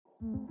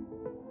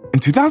In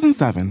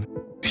 2007,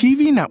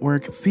 TV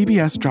network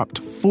CBS dropped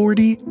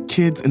 40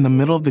 kids in the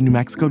middle of the New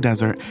Mexico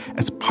desert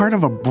as part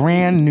of a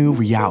brand new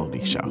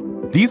reality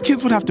show. These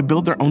kids would have to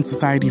build their own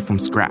society from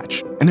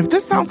scratch. And if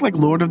this sounds like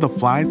Lord of the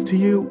Flies to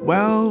you,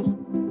 well,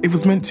 it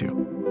was meant to.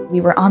 We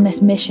were on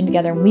this mission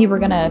together, and we were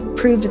going to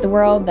prove to the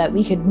world that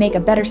we could make a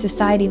better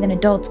society than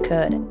adults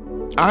could.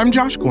 I'm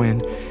Josh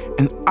Gwynn,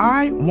 and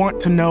I want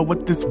to know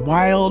what this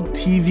wild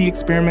TV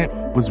experiment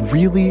was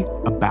really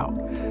about.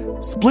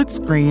 Split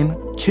Screen,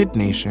 Kid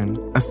Nation,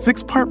 a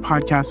 6-part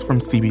podcast from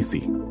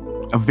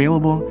CBC.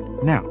 Available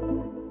now.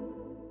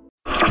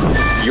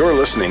 You're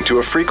listening to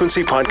a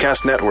Frequency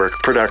Podcast Network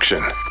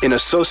production in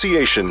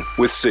association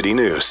with City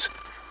News.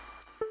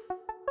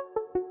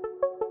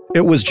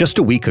 It was just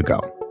a week ago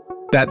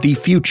that the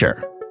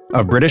future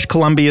of British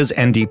Columbia's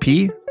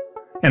NDP,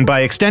 and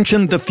by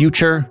extension, the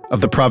future of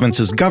the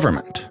province's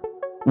government,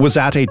 was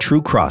at a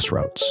true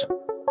crossroads.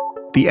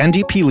 The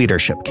NDP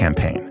leadership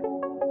campaign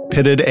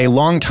pitted a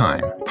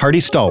longtime party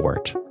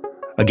stalwart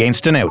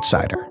against an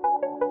outsider,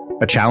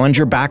 a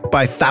challenger backed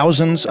by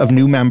thousands of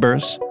new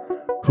members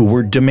who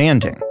were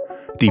demanding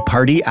the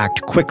party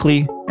act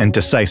quickly and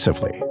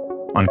decisively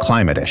on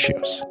climate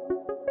issues.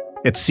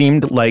 It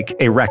seemed like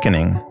a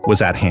reckoning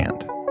was at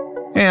hand.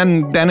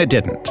 And then it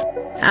didn't.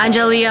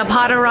 Anjali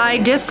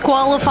Appadurai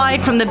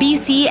disqualified from the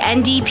BC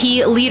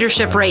NDP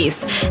leadership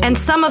race, and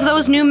some of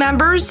those new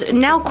members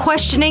now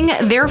questioning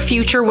their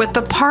future with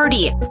the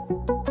party.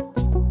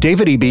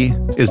 David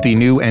Eby is the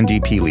new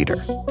NDP leader.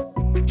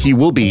 He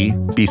will be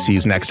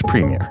BC's next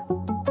premier.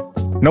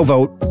 No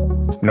vote,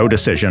 no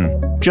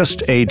decision,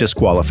 just a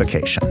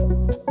disqualification.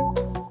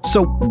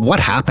 So what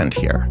happened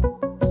here?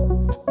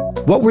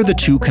 What were the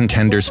two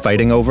contenders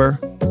fighting over?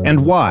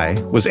 And why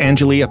was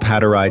Anjali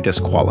Appadurai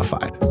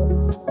disqualified?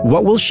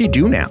 What will she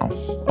do now,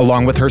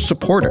 along with her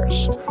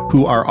supporters,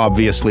 who are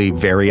obviously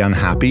very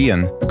unhappy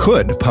and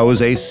could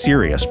pose a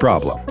serious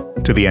problem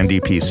to the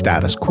NDP's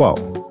status quo?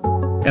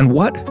 And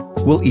what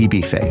will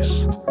Eby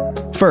face?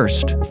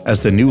 First, as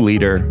the new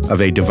leader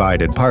of a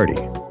divided party,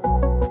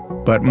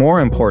 but more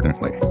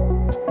importantly,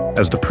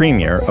 as the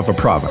premier of a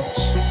province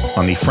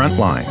on the front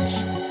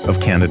lines of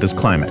Canada's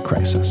climate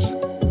crisis.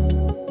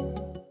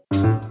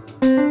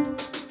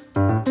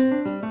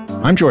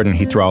 I'm Jordan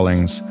Heath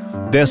Rawlings.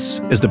 This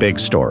is The Big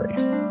Story.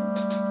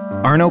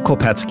 Arno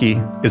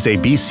Kopetsky is a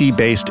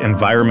BC-based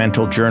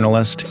environmental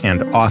journalist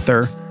and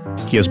author.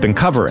 He has been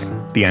covering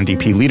the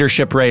NDP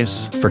leadership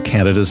race for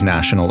Canada's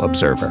National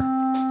Observer.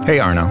 Hey,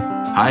 Arno.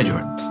 Hi,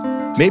 Jordan.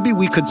 Maybe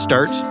we could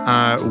start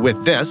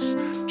with this,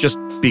 just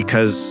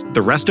because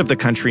the rest of the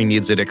country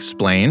needs it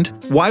explained.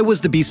 Why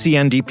was the BC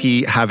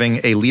NDP having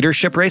a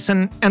leadership race,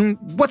 and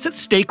what's at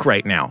stake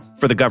right now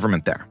for the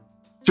government there?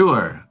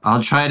 Sure.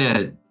 I'll try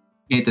to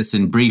paint this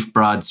in brief,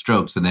 broad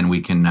strokes, and then we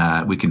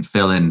can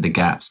fill in the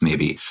gaps,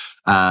 maybe.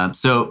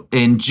 So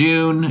in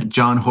June,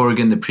 John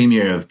Horgan, the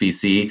Premier of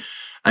BC,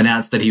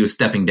 announced that he was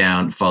stepping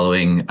down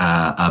following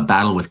a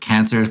battle with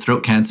cancer,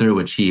 throat cancer,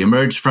 which he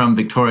emerged from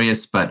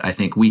victorious, but I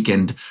think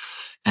weakened.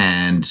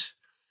 And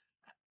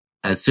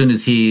as soon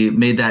as he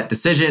made that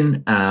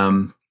decision,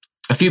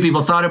 a few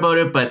people thought about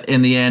it, but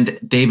in the end,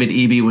 David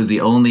Eby was the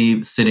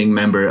only sitting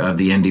member of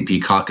the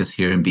NDP caucus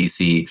here in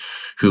BC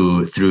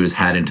who threw his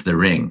hat into the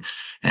ring.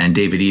 And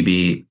David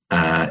Eby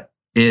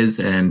is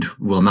and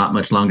will not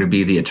much longer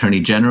be the Attorney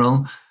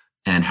General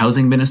and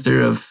Housing Minister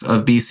of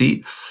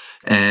BC.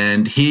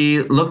 And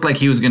he looked like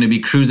he was going to be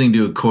cruising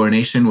to a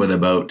coronation with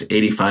about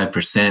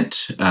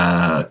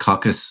 85%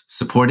 caucus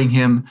supporting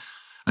him,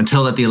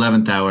 until at the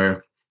 11th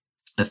hour,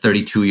 a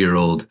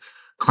 32-year-old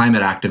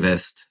climate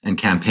activist and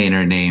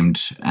campaigner named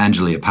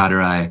Anjali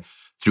Appadurai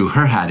threw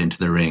her hat into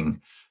the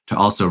ring to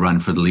also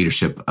run for the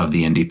leadership of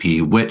the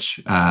NDP,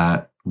 which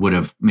would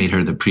have made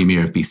her the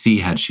Premier of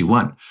BC had she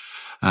won.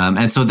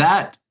 And so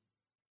that,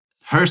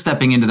 her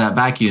stepping into that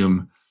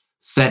vacuum,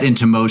 set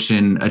into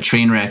motion a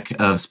train wreck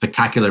of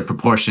spectacular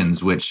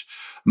proportions, which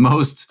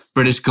most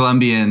British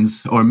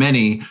Columbians, or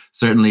many,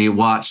 certainly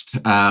watched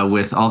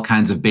with all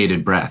kinds of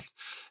bated breath.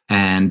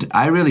 And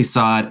I really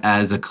saw it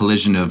as a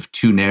collision of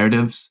two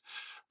narratives,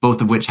 both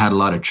of which had a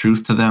lot of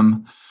truth to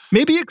them.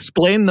 Maybe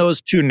explain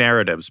those two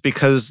narratives,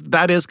 because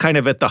that is kind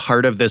of at the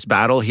heart of this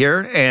battle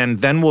here. And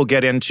then we'll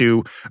get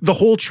into the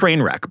whole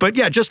train wreck. But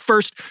yeah, just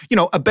first,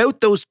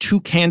 about those two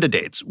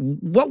candidates,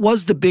 what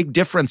was the big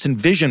difference in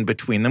vision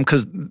between them?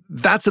 Because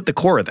that's at the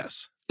core of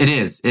this. It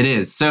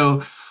is.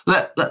 So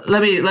let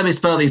me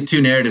spell these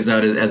two narratives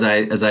out as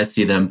I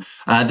see them.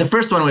 The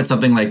first one went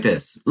something like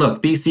this.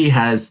 Look, BC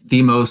has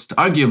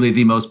arguably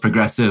the most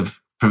progressive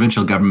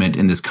provincial government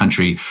in this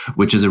country,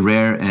 which is a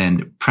rare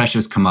and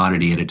precious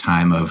commodity at a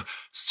time of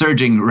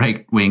surging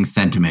right-wing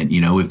sentiment.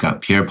 We've got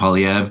Pierre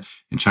Poilievre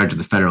in charge of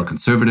the federal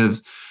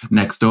Conservatives.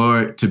 Next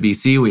door to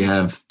BC, we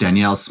have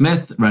Danielle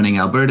Smith running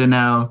Alberta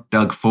now.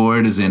 Doug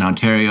Ford is in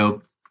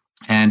Ontario.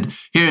 And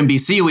here in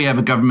BC, we have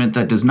a government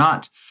that does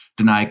not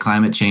deny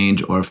climate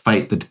change or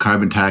fight the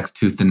carbon tax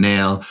tooth and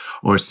nail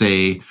or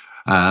say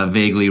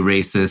vaguely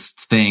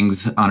racist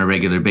things on a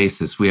regular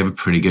basis. We have a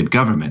pretty good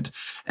government.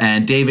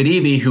 And David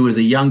Eby, who was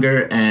a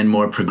younger and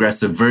more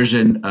progressive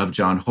version of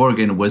John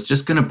Horgan, was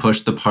just going to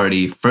push the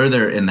party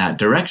further in that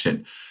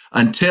direction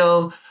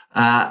until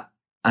a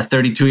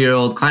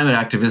 32-year-old climate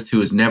activist who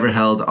has never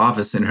held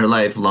office in her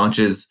life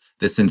launches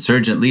this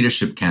insurgent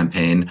leadership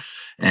campaign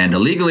and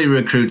illegally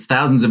recruits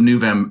thousands of new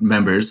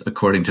members,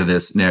 according to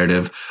this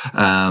narrative.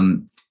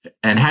 And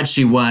had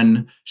she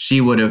won,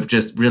 she would have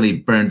just really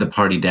burned the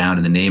party down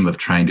in the name of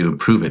trying to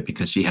improve it,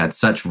 because she had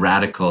such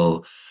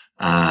radical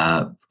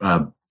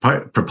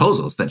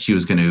proposals that she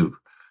was going to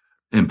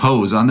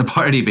impose on the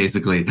party,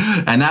 basically.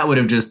 And that would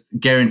have just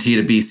guaranteed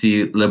a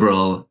BC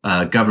Liberal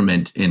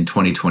government in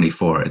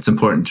 2024. It's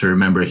important to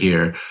remember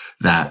here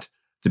that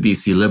the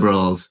BC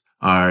Liberals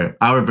are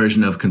our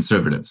version of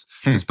Conservatives,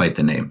 despite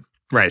the name.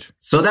 Right.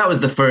 So that was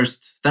the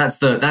first, that's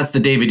the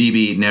David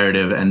Eby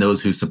narrative and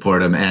those who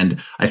support him.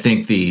 And I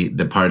think the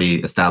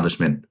party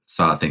establishment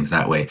saw things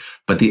that way.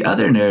 But the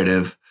other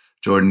narrative,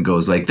 Jordan,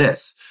 goes like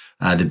this.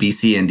 The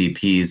BC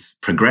NDP's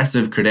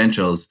progressive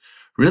credentials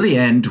really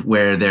end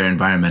where their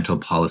environmental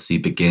policy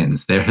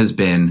begins. There has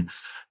been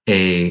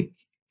a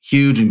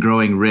huge and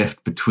growing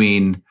rift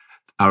between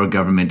our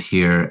government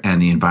here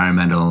and the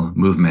environmental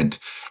movement.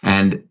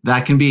 And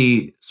that can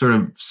be sort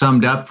of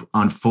summed up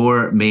on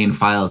four main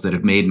files that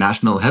have made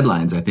national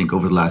headlines, I think,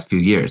 over the last few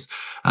years.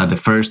 The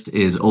first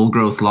is old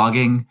growth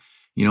logging.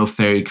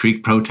 Fairy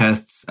Creek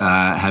protests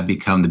have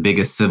become the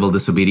biggest civil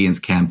disobedience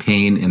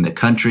campaign in the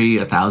country.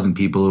 1,000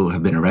 people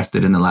have been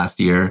arrested in the last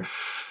year.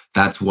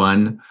 That's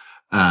one.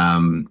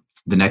 The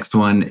next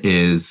one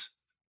is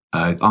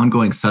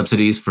ongoing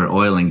subsidies for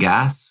oil and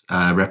gas,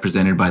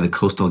 represented by the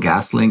Coastal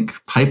GasLink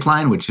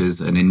pipeline, which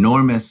is an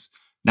enormous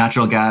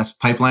natural gas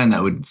pipeline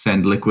that would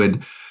send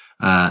liquid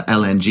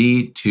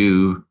LNG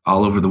to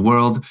all over the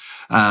world.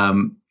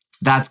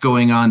 That's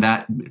going on.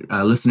 That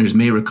listeners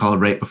may recall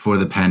right before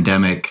the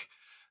pandemic,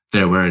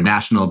 there were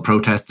national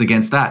protests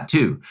against that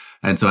too.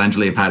 And so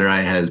Anjali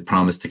Appadurai has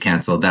promised to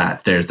cancel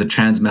that. There's the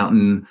Trans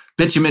Mountain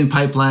bitumen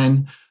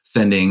pipeline,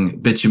 sending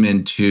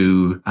bitumen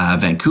to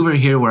Vancouver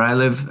here where I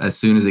live as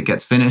soon as it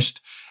gets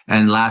finished.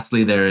 And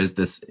lastly, there is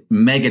this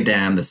mega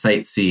dam, the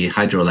Site C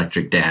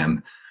hydroelectric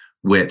dam,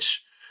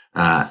 which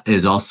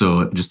is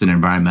also just an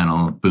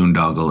environmental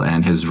boondoggle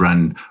and has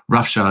run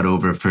roughshod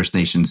over First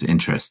Nations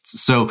interests.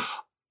 So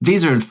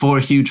these are four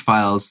huge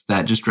files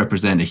that just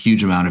represent a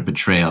huge amount of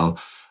betrayal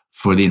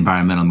for the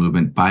environmental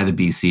movement by the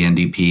BC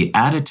NDP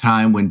at a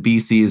time when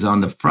BC is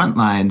on the front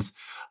lines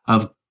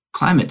of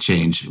climate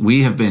change.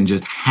 We have been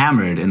just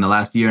hammered in the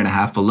last year and a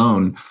half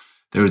alone.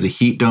 There was a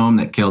heat dome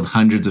that killed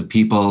hundreds of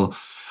people.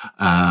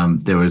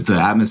 There was the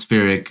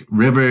atmospheric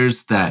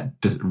rivers that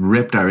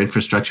ripped our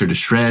infrastructure to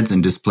shreds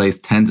and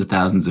displaced tens of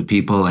thousands of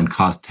people and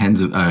cost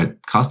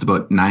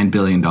about $9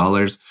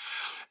 billion.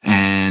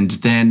 And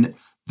then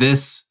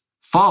this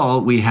fall,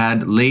 we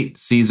had late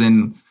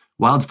season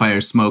wildfire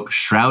smoke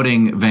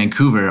shrouding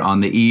Vancouver on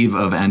the eve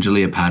of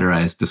Anjali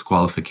Appadurai's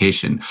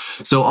disqualification.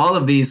 So all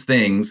of these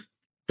things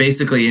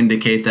basically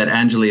indicate that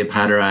Anjali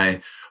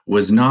Appadurai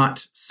was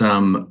not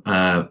some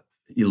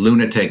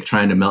lunatic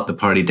trying to melt the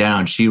party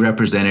down. She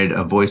represented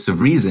a voice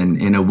of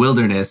reason in a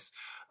wilderness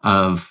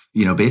of,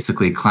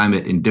 basically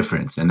climate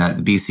indifference, and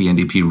that the BC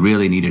NDP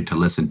really needed to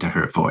listen to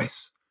her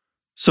voice.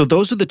 So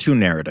those are the two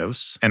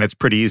narratives, and it's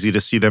pretty easy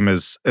to see them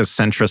as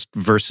centrist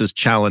versus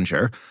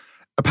challenger.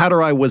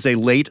 Appadurai was a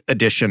late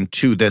addition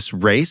to this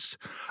race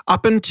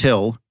up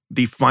until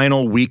the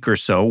final week or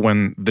so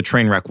when the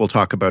train wreck we'll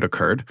talk about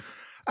occurred.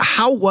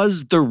 How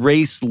was the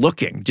race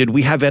looking? Did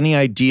we have any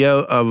idea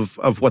of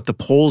what the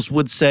polls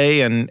would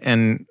say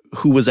and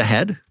who was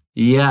ahead?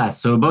 Yeah,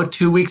 so about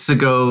 2 weeks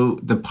ago,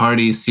 the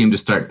parties seemed to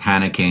start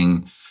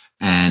panicking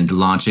and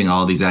launching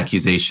all these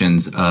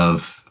accusations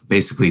of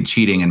basically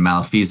cheating and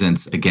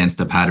malfeasance against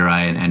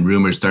Appadurai, and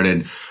rumors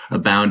started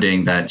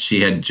abounding that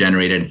she had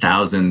generated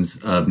thousands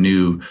of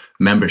new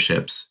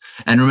memberships.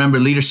 And remember,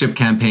 leadership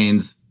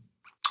campaigns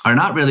are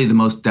not really the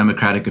most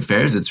democratic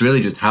affairs. It's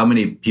really just how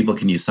many people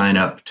can you sign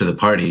up to the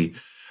party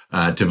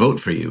to vote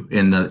for you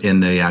in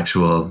the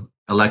actual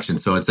election.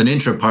 So it's an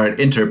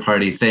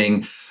inter-party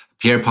thing.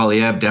 Pierre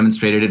Poilievre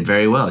demonstrated it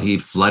very well. He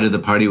flooded the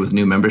party with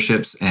new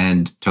memberships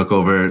and took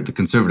over the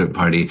Conservative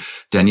Party.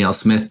 Danielle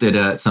Smith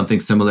did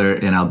something similar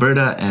in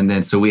Alberta. And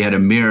then so we had a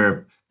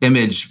mirror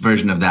image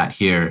version of that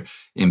here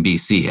in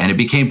BC. And it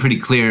became pretty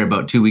clear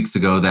about 2 weeks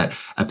ago that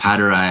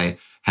Appadurai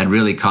had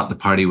really caught the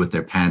party with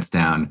their pants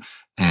down.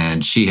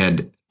 And she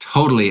had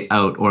totally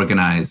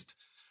out-organized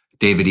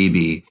David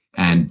Eby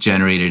and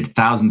generated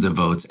thousands of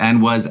votes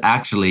and was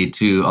actually,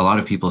 to a lot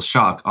of people's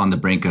shock, on the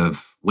brink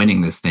of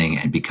winning this thing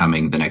and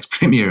becoming the next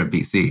premier of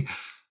BC.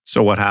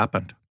 So what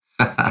happened?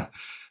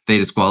 They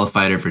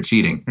disqualified her for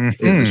cheating, is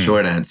the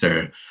short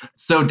answer.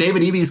 So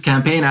David Eby's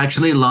campaign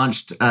actually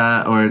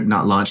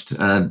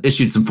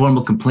issued some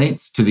formal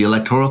complaints to the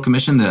Electoral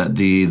Commission.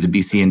 The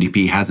BC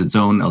NDP has its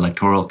own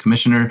electoral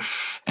commissioner.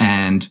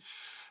 And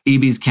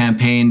Eby's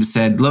campaign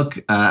said, look,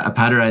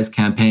 Appadurai's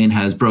campaign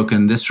has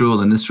broken this rule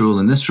and this rule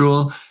and this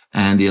rule.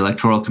 And the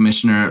electoral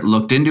commissioner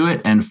looked into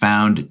it and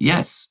found,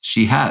 yes,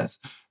 she has.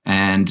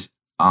 And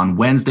on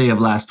Wednesday of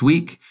last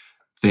week,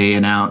 they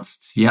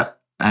announced, yep,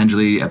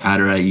 Anjali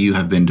Appadurai, you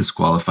have been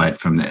disqualified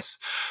from this.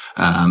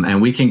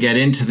 And we can get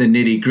into the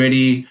nitty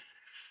gritty.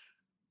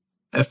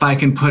 If I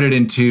can put it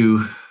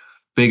into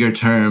bigger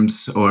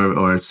terms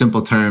or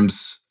simple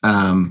terms,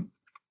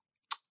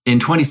 in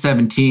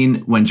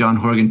 2017, when John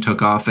Horgan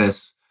took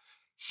office,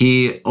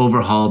 he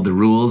overhauled the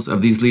rules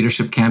of these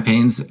leadership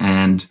campaigns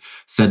and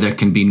said there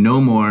can be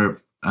no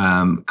more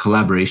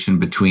collaboration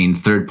between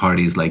third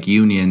parties like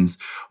unions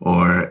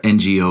or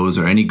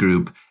NGOs or any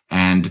group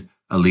and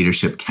a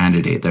leadership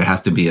candidate. There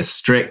has to be a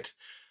strict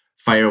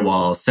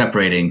firewall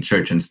separating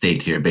church and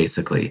state here,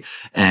 basically.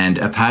 And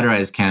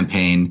Appadurai's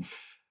campaign,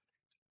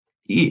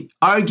 he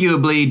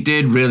arguably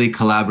did really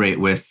collaborate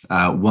with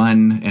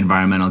one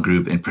environmental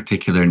group in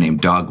particular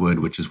named Dogwood,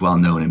 which is well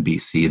known in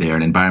BC. They are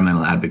an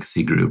environmental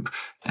advocacy group,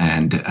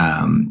 and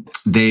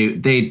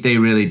they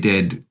really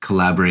did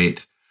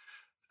collaborate.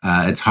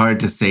 It's hard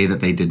to say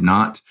that they did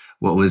not.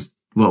 What was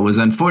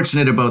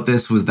unfortunate about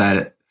this was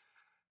that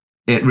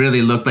it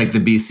really looked like the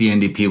BC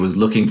NDP was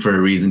looking for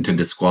a reason to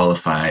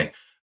disqualify,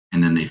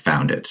 and then they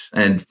found it.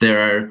 And there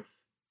are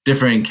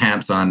differing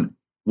camps on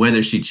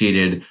whether she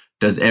cheated.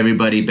 Does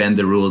everybody bend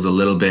the rules a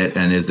little bit?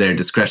 And is there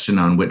discretion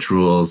on which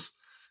rules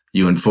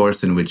you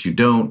enforce and which you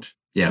don't?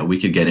 Yeah,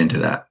 we could get into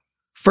that.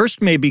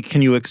 First, maybe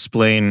can you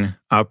explain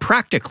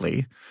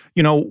practically,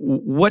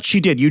 what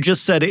she did? You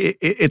just said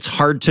it's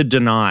hard to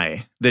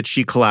deny that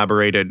she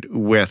collaborated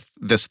with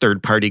this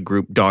third-party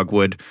group,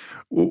 Dogwood.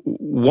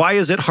 Why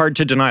is it hard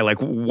to deny? Like,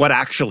 what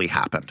actually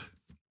happened?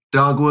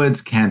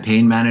 Dogwood's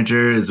campaign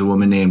manager is a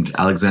woman named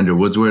Alexandra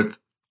Woodsworth.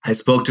 I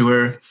spoke to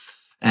her,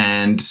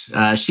 and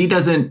she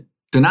doesn't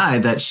deny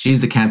that she's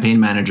the campaign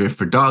manager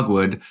for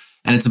Dogwood.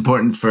 And it's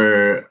important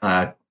for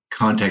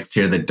context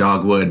here that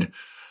Dogwood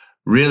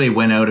really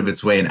went out of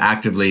its way and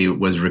actively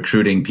was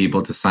recruiting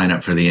people to sign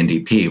up for the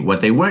NDP. What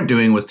they weren't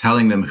doing was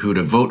telling them who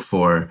to vote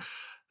for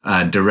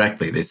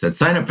directly. They said,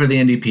 sign up for the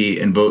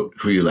NDP and vote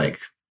who you like.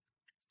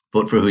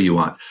 Vote for who you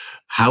want.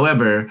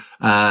 However,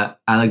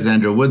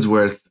 Alexandra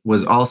Woodsworth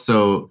was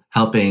also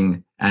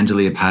helping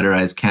Anjali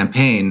Appadurai's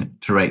campaign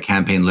to write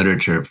campaign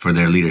literature for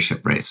their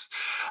leadership race.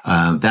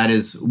 That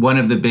is one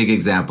of the big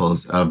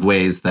examples of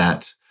ways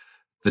that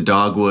the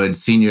Dogwood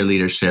senior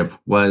leadership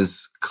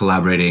was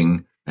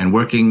collaborating and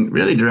working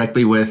really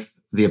directly with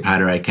the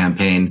Appadurai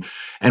campaign.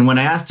 And when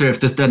I asked her if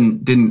this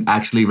didn't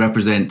actually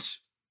represent,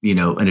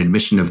 an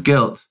admission of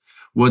guilt,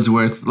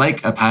 Woodsworth,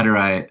 like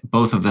Appadurai,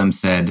 both of them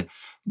said,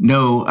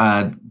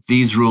 no,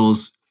 these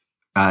rules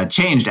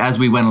changed as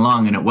we went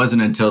along, and it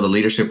wasn't until the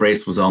leadership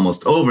race was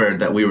almost over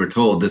that we were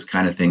told this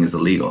kind of thing is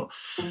illegal.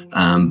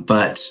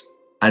 But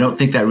I don't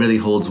think that really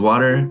holds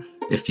water.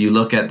 If you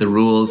look at the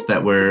rules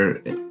that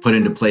were put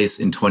into place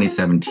in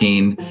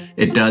 2017,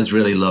 it does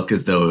really look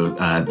as though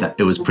that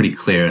it was pretty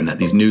clear and that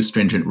these new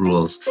stringent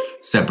rules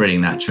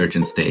separating that church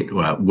and state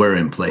were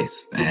in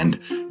place. And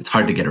it's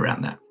hard to get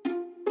around that.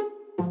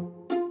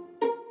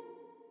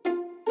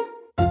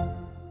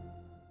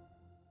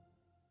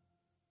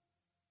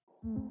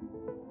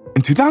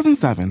 In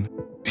 2007,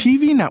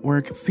 TV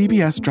network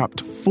CBS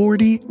dropped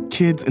 40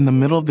 kids in the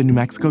middle of the New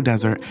Mexico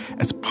desert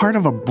as part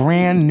of a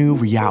brand new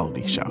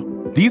reality show.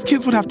 These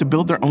kids would have to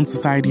build their own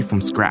society from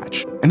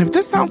scratch. And if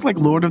this sounds like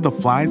Lord of the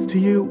Flies to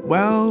you,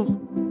 well,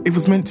 it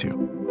was meant to.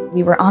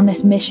 We were on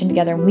this mission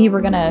together, and we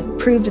were going to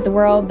prove to the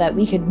world that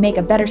we could make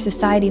a better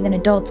society than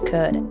adults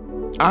could.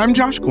 I'm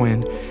Josh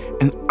Gwynn,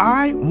 and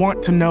I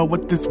want to know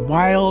what this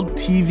wild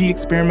TV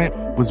experiment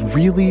was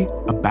really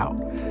about.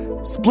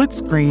 Split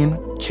Screen,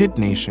 Kid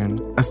Nation,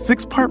 a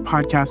 6-part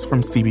podcast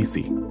from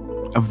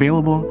CBC.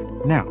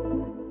 Available now.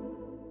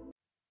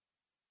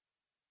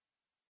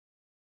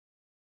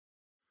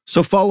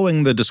 So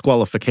following the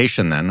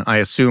disqualification then, I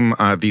assume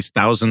these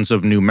thousands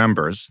of new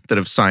members that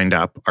have signed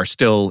up are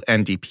still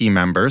NDP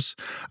members,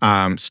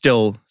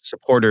 still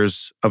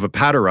supporters of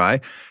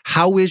Appadurai.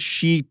 How is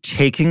she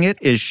taking it?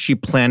 Is she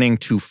planning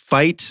to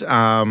fight?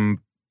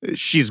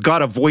 She's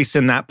got a voice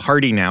in that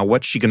party now.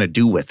 What's she going to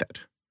do with it?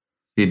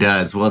 She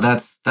does. Well,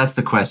 that's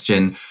the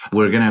question.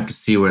 We're going to have to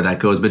see where that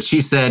goes. But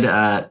she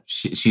said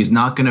she's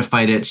not going to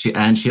fight it. She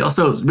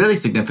also really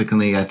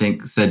significantly, I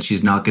think, said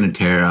she's not going to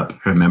tear up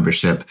her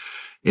membership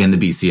in the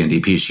BC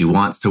NDP. She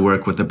wants to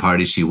work with the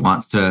party. She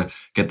wants to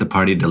get the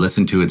party to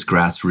listen to its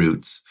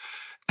grassroots.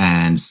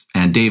 And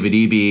David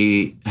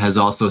Eby has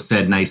also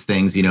said nice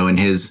things. In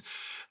his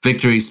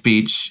victory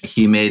speech,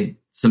 he made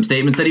some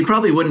statements that he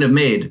probably wouldn't have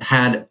made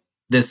had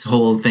this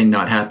whole thing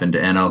not happened.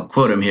 And I'll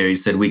quote him here. He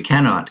said, "We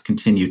cannot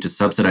continue to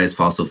subsidize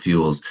fossil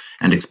fuels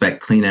and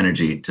expect clean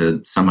energy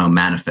to somehow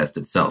manifest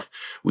itself.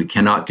 We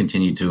cannot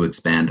continue to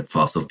expand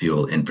fossil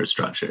fuel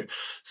infrastructure."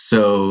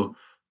 So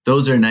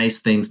those are nice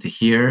things to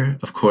hear.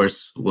 Of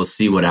course, we'll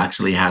see what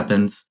actually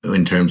happens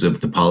in terms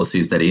of the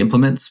policies that he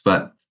implements.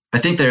 But I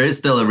think there is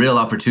still a real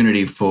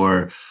opportunity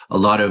for a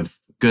lot of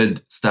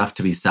good stuff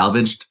to be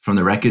salvaged from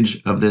the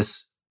wreckage of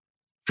this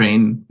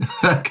train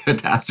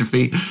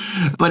catastrophe.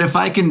 But if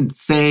I can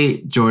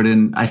say,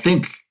 Jordan, I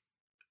think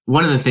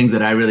one of the things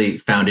that I really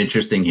found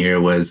interesting here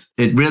was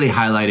it really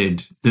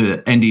highlighted the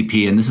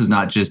NDP, and this is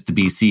not just the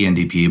BC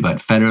NDP, but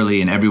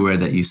federally and everywhere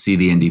that you see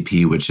the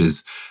NDP, which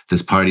is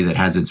this party that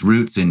has its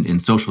roots in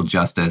social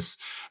justice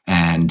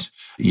and,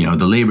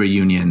 the labor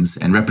unions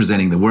and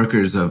representing the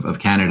workers of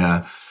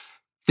Canada.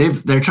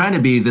 They're trying to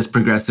be this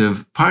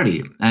progressive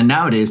party. And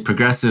nowadays,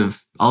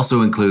 progressive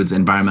also includes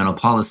environmental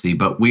policy,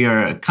 but we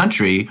are a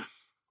country,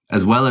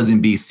 as well as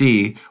in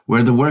BC,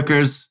 where the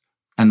workers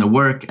and the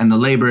work and the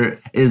labor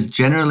is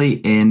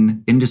generally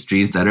in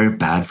industries that are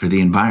bad for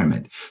the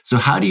environment. So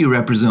how do you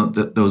represent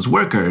those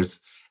workers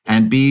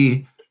and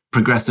be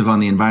progressive on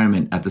the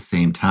environment at the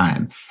same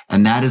time?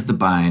 And that is the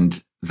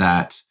bind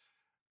that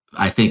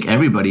I think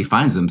everybody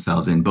finds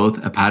themselves in,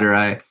 both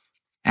Apatarai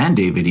and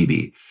David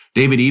Eby.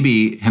 David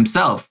Eby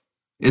himself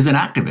is an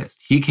activist.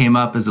 He came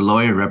up as a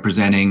lawyer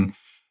representing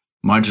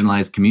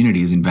marginalized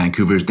communities in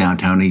Vancouver's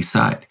downtown east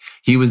side.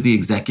 He was the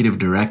executive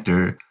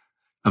director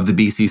of the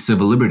BC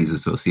Civil Liberties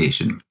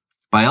Association.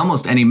 By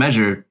almost any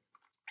measure,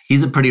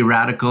 he's a pretty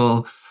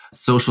radical,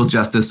 social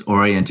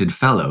justice-oriented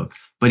fellow,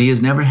 but he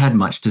has never had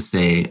much to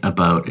say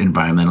about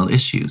environmental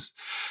issues.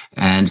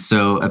 And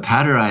so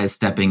Apatarai is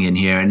stepping in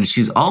here, and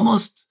she's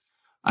almost,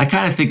 I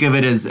kind of think of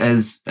it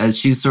as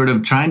she's sort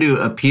of trying to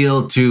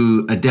appeal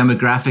to a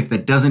demographic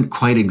that doesn't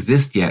quite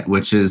exist yet,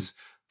 which is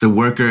the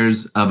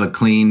workers of a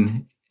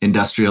clean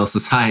industrial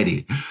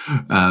society,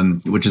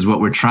 which is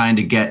what we're trying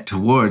to get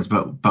towards,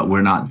 but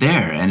we're not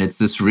there. And it's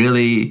this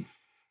really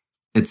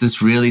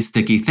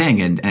sticky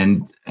thing.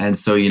 And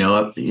so,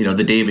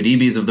 the David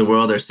Ebys of the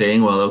world are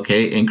saying, well,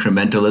 okay,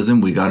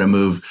 incrementalism, we got to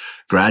move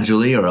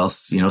gradually or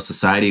else,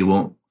 society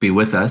won't be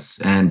with us.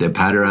 And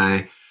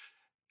Apatarai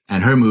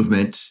and her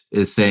movement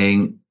is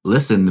saying,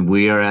 listen,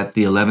 we are at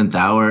the 11th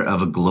hour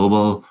of a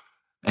global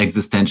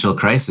existential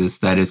crisis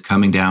that is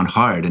coming down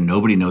hard, and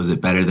nobody knows it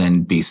better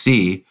than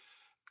BC.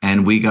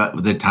 And we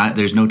got the time.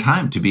 There's no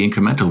time to be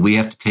incremental. We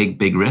have to take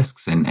big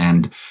risks,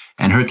 and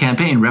her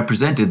campaign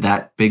represented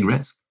that big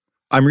risk.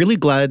 I'm really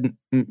glad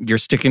you're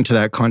sticking to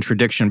that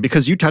contradiction,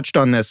 because you touched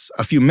on this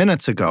a few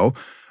minutes ago.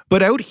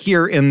 But out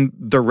here in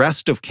the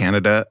rest of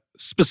Canada,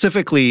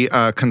 specifically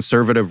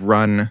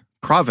conservative-run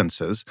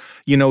provinces,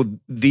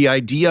 the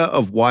idea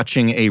of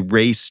watching a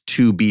race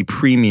to be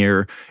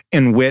premier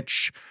in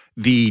which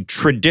the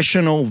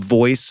traditional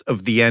voice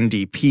of the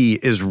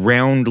NDP is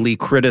roundly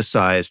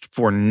criticized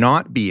for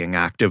not being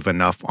active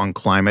enough on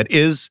climate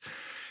is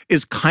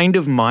kind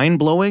of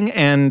mind-blowing.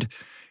 And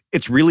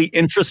it's really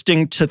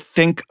interesting to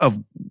think of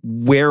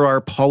where our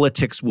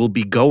politics will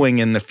be going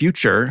in the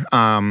future.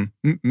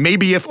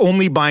 Maybe if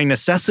only by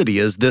necessity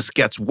as this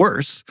gets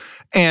worse.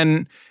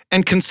 And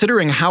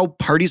considering how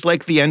parties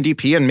like the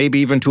NDP and maybe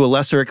even to a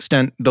lesser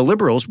extent the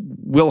Liberals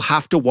will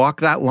have to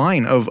walk that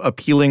line of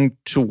appealing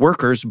to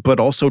workers, but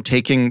also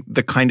taking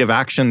the kind of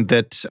action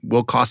that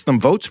will cost them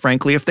votes,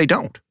 frankly, if they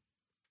don't.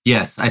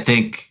 Yes, I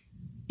think,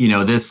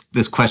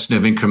 this question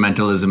of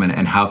incrementalism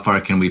and how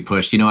far can we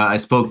push. I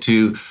spoke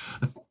to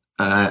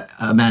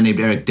a man named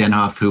Eric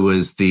Denhoff, who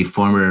was the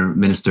former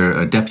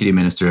deputy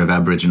minister of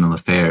Aboriginal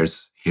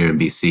Affairs here in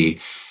BC.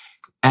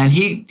 And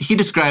he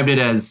described it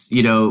as,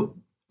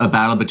 a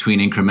battle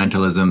between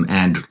incrementalism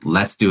and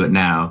let's do it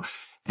now.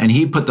 And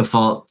he put the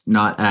fault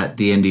not at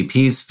the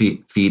NDP's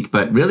feet,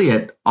 but really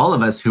at all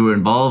of us who were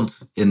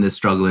involved in this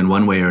struggle in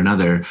one way or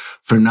another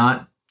for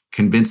not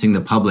convincing the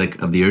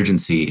public of the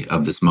urgency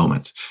of this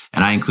moment.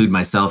 And I include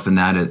myself in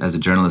that as a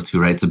journalist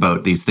who writes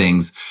about these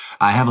things.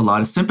 I have a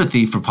lot of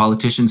sympathy for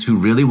politicians who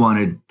really want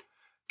to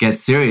get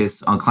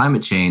serious on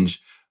climate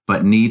change,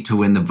 but need to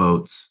win the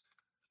votes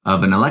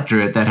of an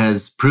electorate that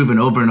has proven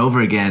over and over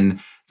again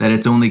that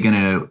it's only going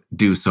to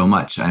do so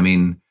much. I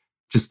mean,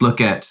 just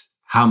look at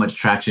how much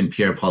traction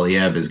Pierre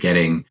Poilievre is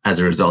getting as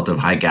a result of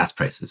high gas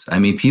prices. I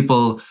mean,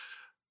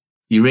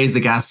 you raise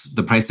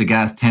the price of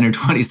gas 10 or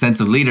 20 cents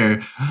a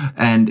liter,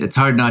 and it's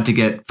hard not to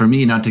get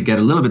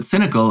a little bit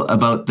cynical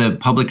about the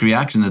public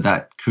reaction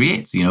that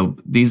creates.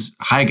 These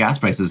high gas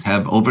prices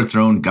have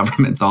overthrown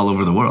governments all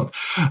over the world.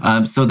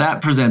 So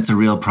that presents a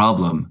real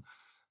problem.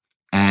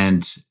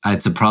 And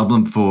it's a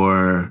problem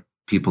for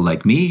people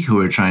like me who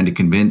are trying to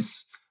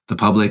convince the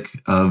public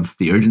of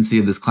the urgency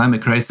of this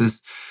climate crisis.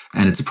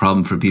 And it's a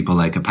problem for people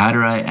like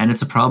Apatarai, and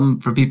it's a problem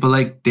for people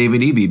like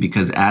David Eby,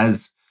 because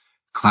as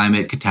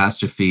climate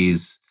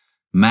catastrophes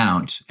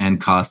mount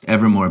and cost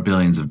ever more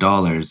billions of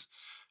dollars,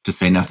 to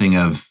say nothing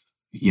of,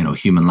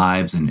 human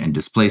lives and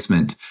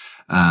displacement,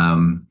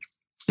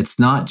 it's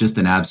not just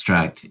an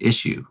abstract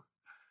issue.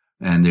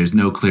 And there's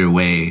no clear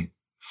way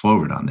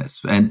forward on this.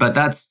 But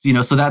that's,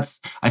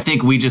 I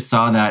think we just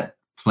saw that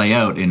play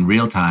out in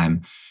real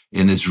time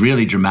in this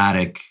really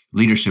dramatic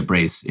leadership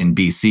race in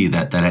BC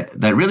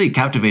that really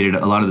captivated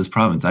a lot of this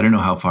province. I don't know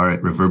how far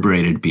it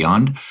reverberated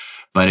beyond,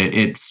 but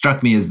it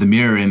struck me as the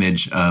mirror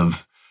image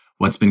of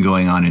what's been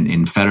going on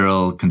in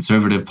federal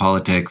conservative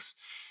politics.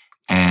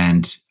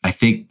 And I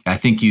think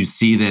you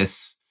see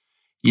this,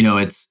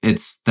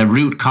 it's the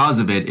root cause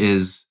of it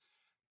is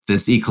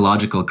this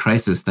ecological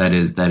crisis that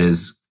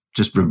is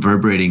just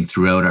reverberating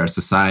throughout our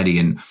society.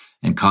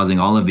 and causing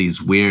all of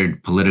these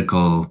weird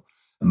political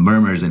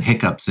murmurs and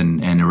hiccups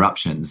and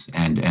eruptions.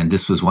 And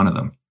this was one of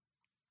them.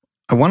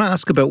 I want to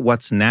ask about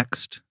what's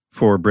next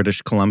for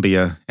British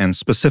Columbia and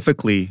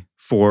specifically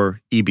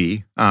for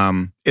EB.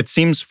 It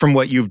seems from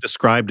what you've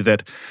described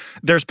that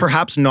there's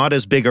perhaps not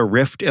as big a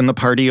rift in the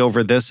party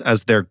over this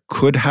as there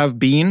could have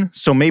been.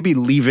 So maybe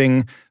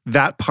leaving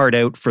that part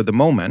out for the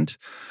moment.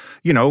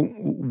 You know,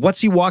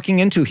 what's he walking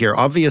into here?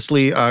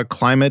 Obviously,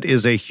 climate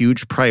is a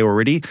huge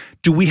priority.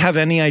 Do we have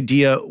any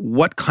idea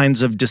what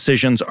kinds of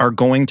decisions are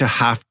going to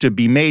have to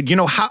be made? You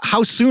know,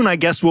 how soon, I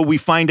guess, will we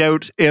find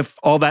out if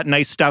all that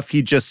nice stuff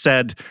he just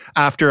said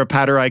after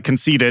Apatarai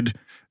conceded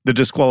the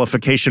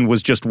disqualification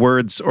was just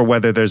words or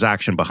whether there's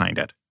action behind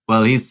it?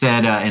 Well, he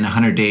said in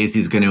 100 days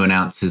he's going to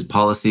announce his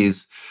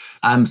policies.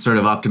 I'm sort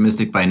of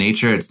optimistic by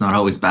nature. It's not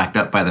always backed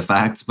up by the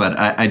facts, but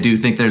I do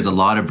think there's a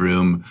lot of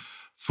room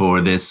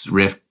for this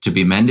rift to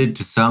be mended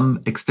to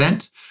some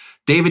extent.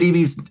 David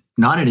Eby's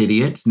not an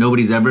idiot.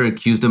 Nobody's ever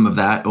accused him of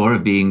that or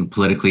of being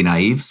politically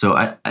naive. So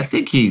I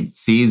think he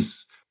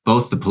sees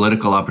both the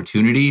political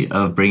opportunity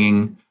of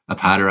bringing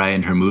Apatarai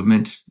and her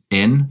movement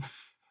in.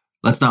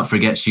 Let's not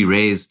forget she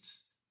raised,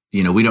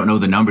 we don't know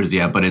the numbers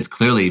yet, but it's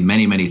clearly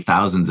many, many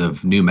thousands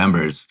of new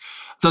members.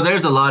 So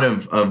there's a lot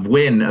of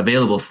win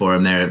available for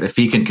him there if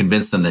he can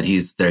convince them that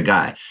he's their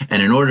guy.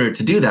 And in order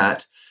to do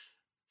that,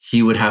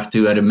 he would have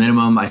to, at a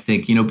minimum, I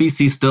think,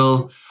 BC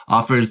still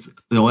offers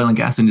the oil and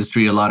gas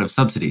industry a lot of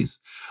subsidies.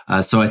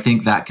 So I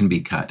think that can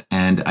be cut.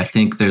 And I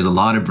think there's a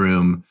lot of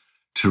room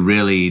to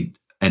really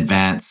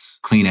advance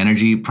clean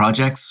energy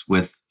projects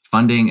with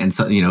funding and,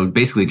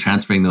 basically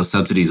transferring those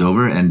subsidies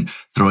over and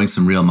throwing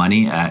some real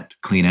money at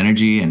clean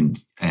energy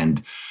and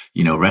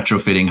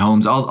retrofitting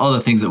homes, all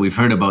the things that we've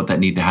heard about that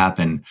need to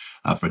happen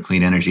for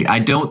clean energy. I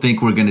don't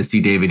think we're going to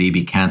see David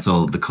Eby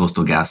cancel the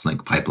Coastal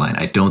GasLink pipeline.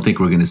 I don't think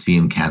we're going to see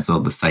him cancel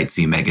the Site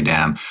C mega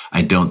dam.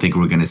 I don't think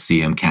we're going to see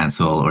him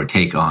cancel or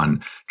take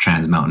on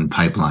Trans Mountain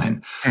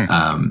Pipeline.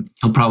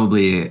 He'll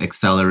probably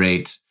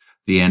accelerate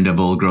the end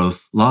of old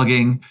growth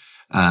logging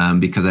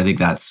because I think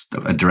that's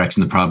a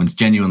direction the province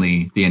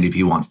genuinely, the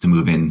NDP wants to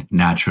move in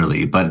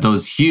naturally. But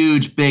those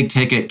huge, big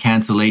ticket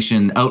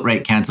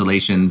outright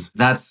cancellations,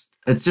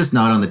 it's just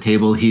not on the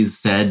table. He's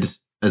said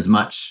as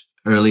much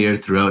earlier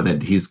throughout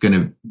that he's going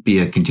to be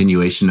a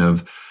continuation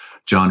of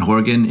John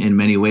Horgan in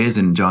many ways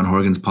and John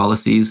Horgan's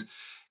policies.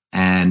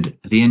 And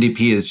the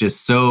NDP is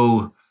just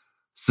so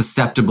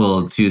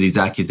susceptible to these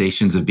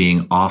accusations of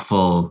being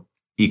awful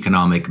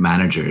economic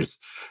managers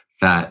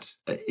that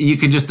you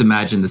can just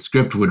imagine the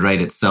script would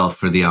write itself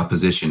for the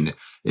opposition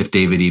if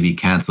David Eby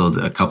canceled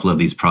a couple of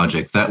these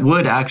projects that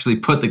would actually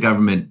put the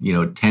government,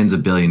 tens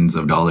of billions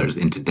of dollars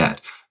into debt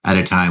at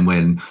a time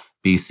when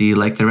BC,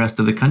 like the rest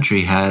of the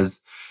country,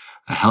 has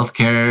a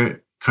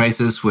healthcare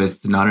crisis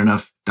with not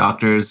enough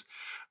doctors.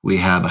 We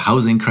have a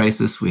housing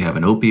crisis. We have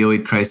an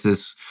opioid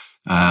crisis.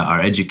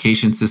 Our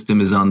education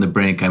system is on the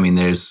brink. I mean,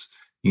 there's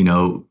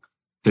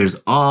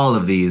all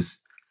of these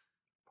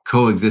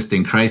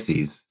coexisting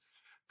crises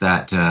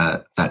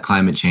that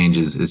climate change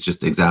is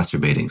just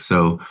exacerbating.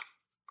 So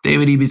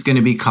David Eby's going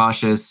to be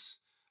cautious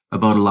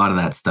about a lot of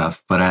that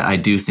stuff, but I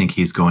do think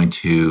he's going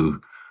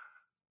to,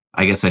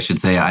 I guess I should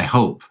say, I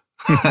hope,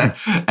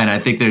 and I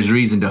think there's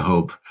reason to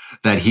hope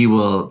that he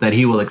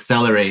will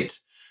accelerate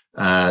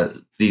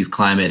these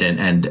climate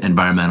and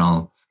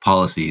environmental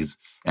policies.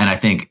 And I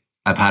think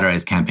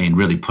Apatarai's campaign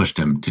really pushed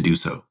him to do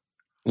so.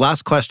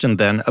 Last question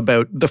then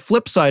about the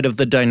flip side of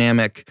the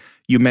dynamic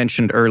you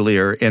mentioned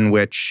earlier in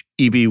which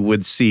Eby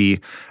would see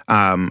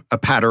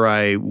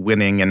Apatarai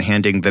winning and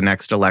handing the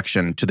next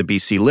election to the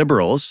BC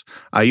Liberals.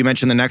 You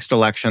mentioned the next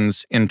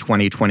elections in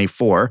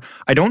 2024.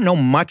 I don't know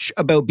much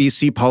about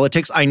BC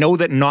politics. I know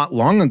that not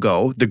long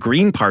ago, the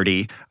Green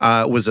Party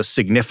was a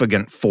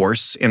significant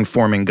force in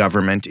forming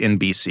government in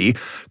BC.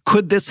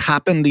 Could this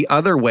happen the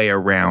other way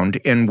around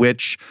in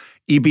which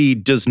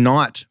Eby does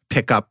not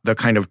pick up the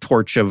kind of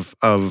torch of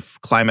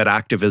climate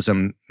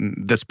activism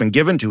that's been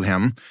given to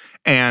him,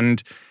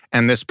 and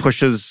this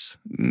pushes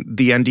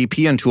the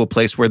NDP into a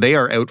place where they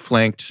are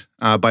outflanked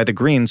by the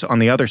Greens on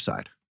the other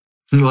side?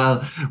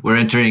 Well, we're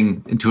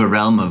entering into a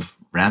realm of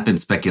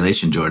rampant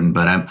speculation, Jordan,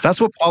 but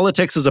that's what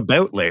politics is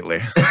about lately.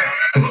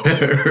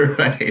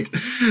 Right.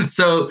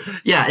 So,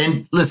 yeah,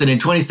 and listen, in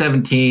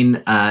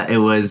 2017, it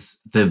was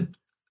the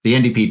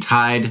NDP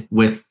tied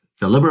with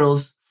the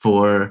Liberals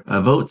for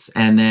votes.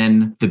 And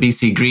then the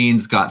BC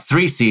Greens got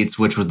 3 seats,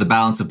 which was the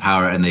balance of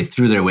power, and they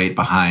threw their weight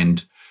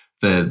behind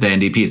the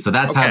NDP. So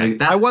that's okay.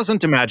 I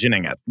wasn't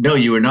imagining it. No,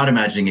 you were not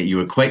imagining it. You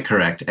were quite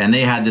correct. And they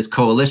had this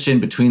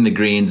coalition between the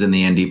Greens and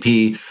the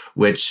NDP,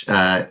 which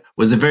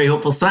was a very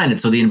hopeful sign.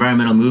 And so the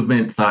environmental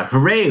movement thought,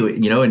 hooray,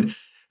 and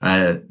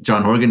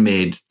John Horgan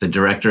made the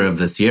director of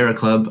the Sierra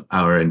Club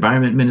our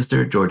environment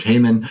minister, George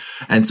Heyman.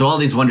 And so all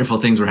these wonderful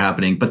things were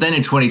happening. But then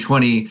in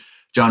 2020,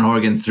 John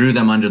Horgan threw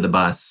them under the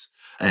bus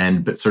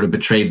and sort of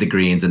betrayed the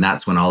Greens. And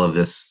that's when all of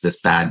this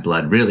bad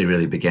blood really,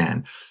 really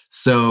began.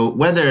 So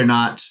whether or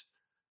not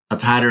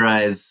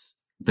Apatarai's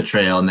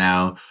betrayal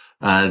now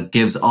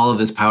gives all of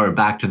this power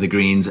back to the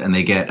Greens and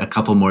they get a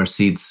couple more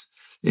seats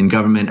in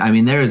government. I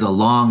mean, there is a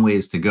long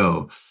ways to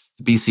go.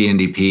 The BC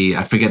NDP,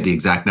 I forget the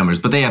exact numbers,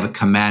 but they have a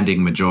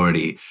commanding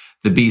majority.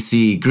 The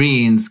BC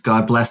Greens,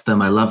 God bless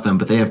them, I love them,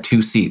 but they have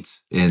 2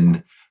 seats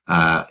in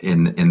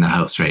the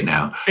House right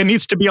now. It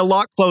needs to be a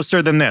lot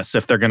closer than this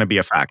if they're going to be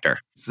a factor.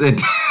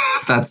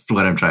 That's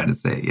what I'm trying to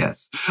say,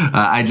 yes.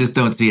 I just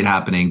don't see it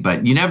happening,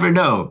 but you never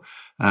know.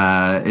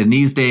 In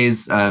these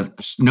days,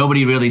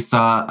 nobody really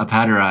saw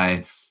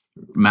Apatarai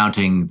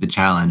mounting the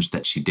challenge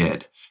that she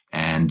did.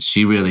 And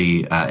she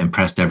really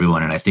impressed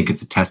everyone. And I think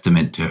it's a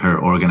testament to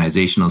her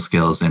organizational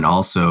skills and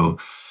also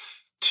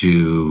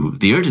to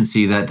the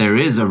urgency that there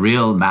is a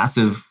real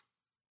massive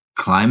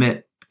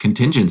climate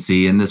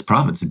contingency in this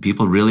province. And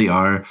people really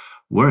are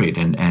worried.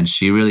 And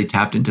she really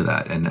tapped into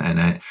that. And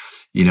I,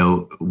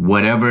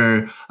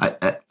 whatever,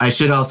 I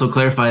should also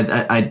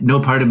clarify, no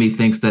part of me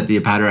thinks that the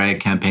Apatarai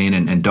campaign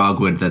and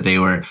Dogwood, that they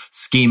were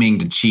scheming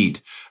to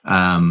cheat.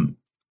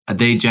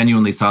 They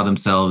genuinely saw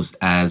themselves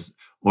as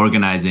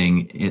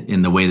organizing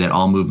in the way that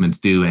all movements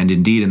do, and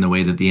indeed in the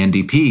way that the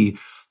NDP,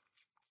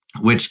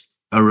 which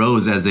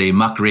arose as a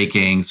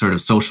muckraking sort of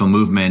social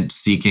movement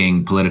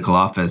seeking political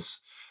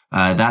office,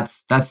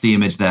 that's the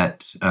image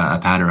that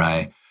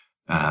Apatarai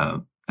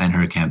and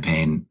her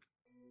campaign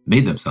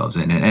made themselves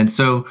in. And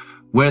so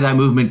where that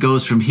movement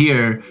goes from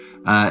here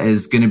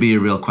is going to be a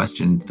real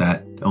question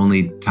that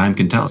only time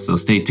can tell. So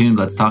stay tuned.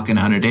 Let's talk in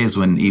 100 days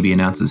when EB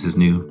announces his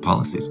new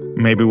policies.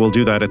 Maybe we'll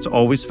do that. It's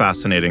always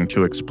fascinating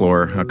to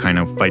explore a kind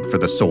of fight for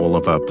the soul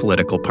of a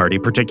political party,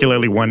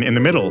 particularly one in the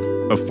middle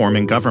of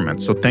forming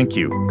government. So thank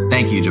you.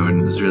 Thank you,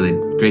 Jordan. It was really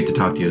great to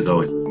talk to you as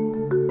always.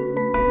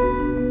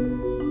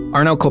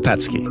 Arno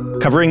Kopetsky,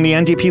 covering the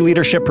NDP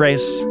leadership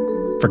race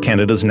for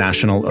Canada's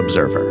National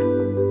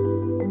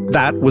Observer.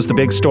 That was the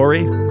big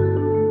story.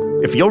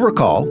 If you'll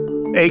recall,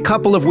 a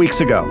couple of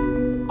weeks ago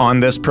on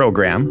this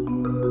program,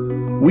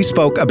 we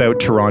spoke about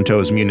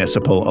Toronto's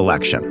municipal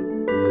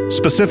election.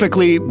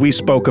 Specifically, we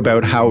spoke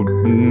about how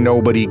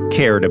nobody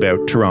cared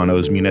about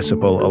Toronto's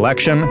municipal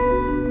election,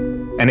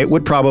 and it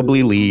would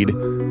probably lead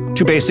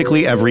to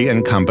basically every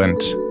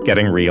incumbent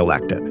getting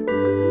re-elected.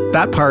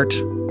 That part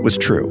was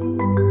true.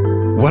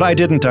 What I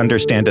didn't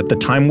understand at the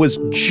time was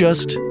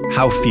just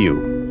how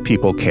few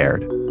people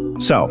cared.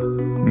 So,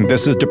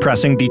 this is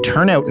depressing. The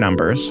turnout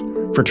numbers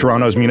for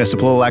Toronto's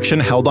municipal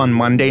election held on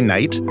Monday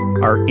night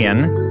are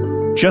in.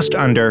 Just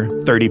under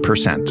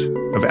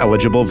 30% of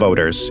eligible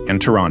voters in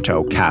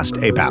Toronto cast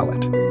a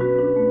ballot.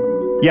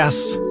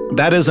 Yes,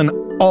 that is an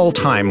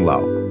all-time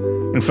low.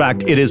 In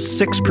fact, it is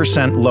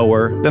 6%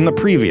 lower than the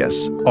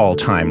previous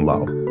all-time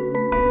low.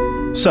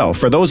 So,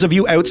 for those of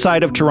you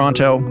outside of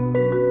Toronto,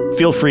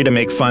 feel free to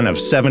make fun of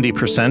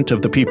 70%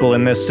 of the people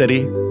in this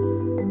city.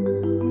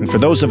 And for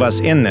those of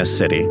us in this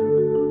city,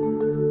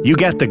 you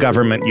get the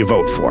government you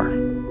vote for,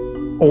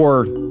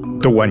 or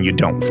the one you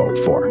don't vote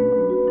for.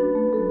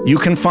 You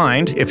can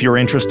find, if you're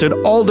interested,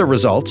 all the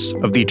results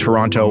of the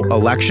Toronto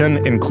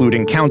election,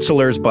 including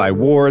councillors by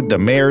ward, the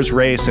mayor's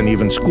race, and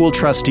even school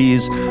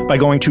trustees, by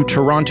going to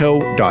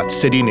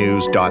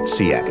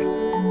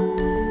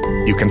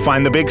toronto.citynews.ca. You can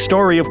find The Big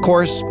Story, of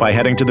course, by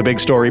heading to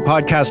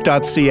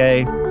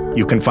thebigstorypodcast.ca.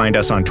 You can find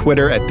us on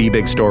Twitter at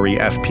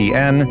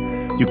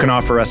TheBigStoryFPN. You can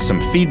offer us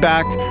some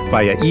feedback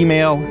via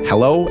email,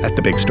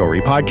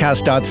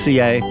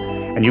 hello@thebigstorypodcast.ca.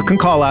 And you can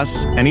call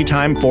us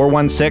anytime,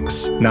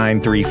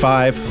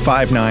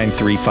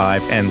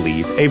 416-935-5935, and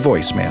leave a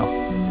voicemail.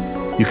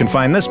 You can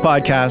find this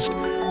podcast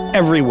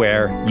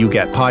everywhere you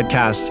get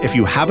podcasts. If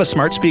you have a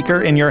smart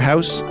speaker in your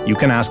house, you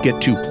can ask it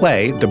to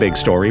play The Big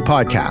Story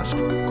podcast.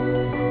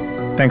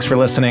 Thanks for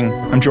listening.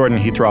 I'm Jordan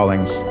Heath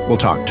Rawlings. We'll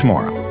talk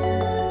tomorrow.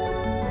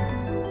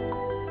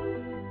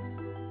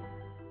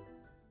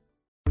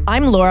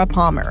 I'm Laura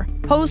Palmer,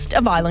 host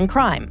of Island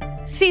Crime.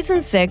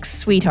 Season 6,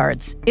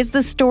 Sweethearts, is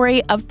the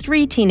story of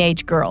 3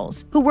 teenage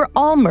girls who were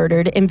all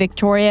murdered in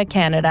Victoria,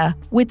 Canada,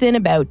 within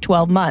about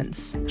 12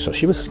 months. So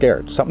she was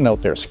scared. Something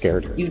out there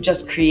scared her. You've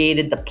just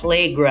created the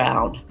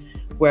playground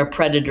where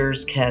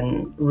predators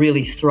can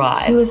really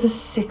thrive. She was a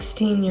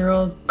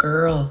 16-year-old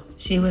girl.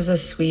 She was a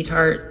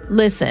sweetheart.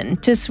 Listen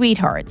to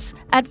Sweethearts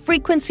at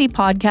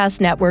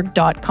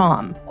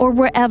frequencypodcastnetwork.com or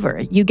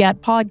wherever you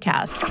get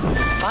podcasts.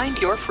 Find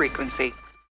your frequency.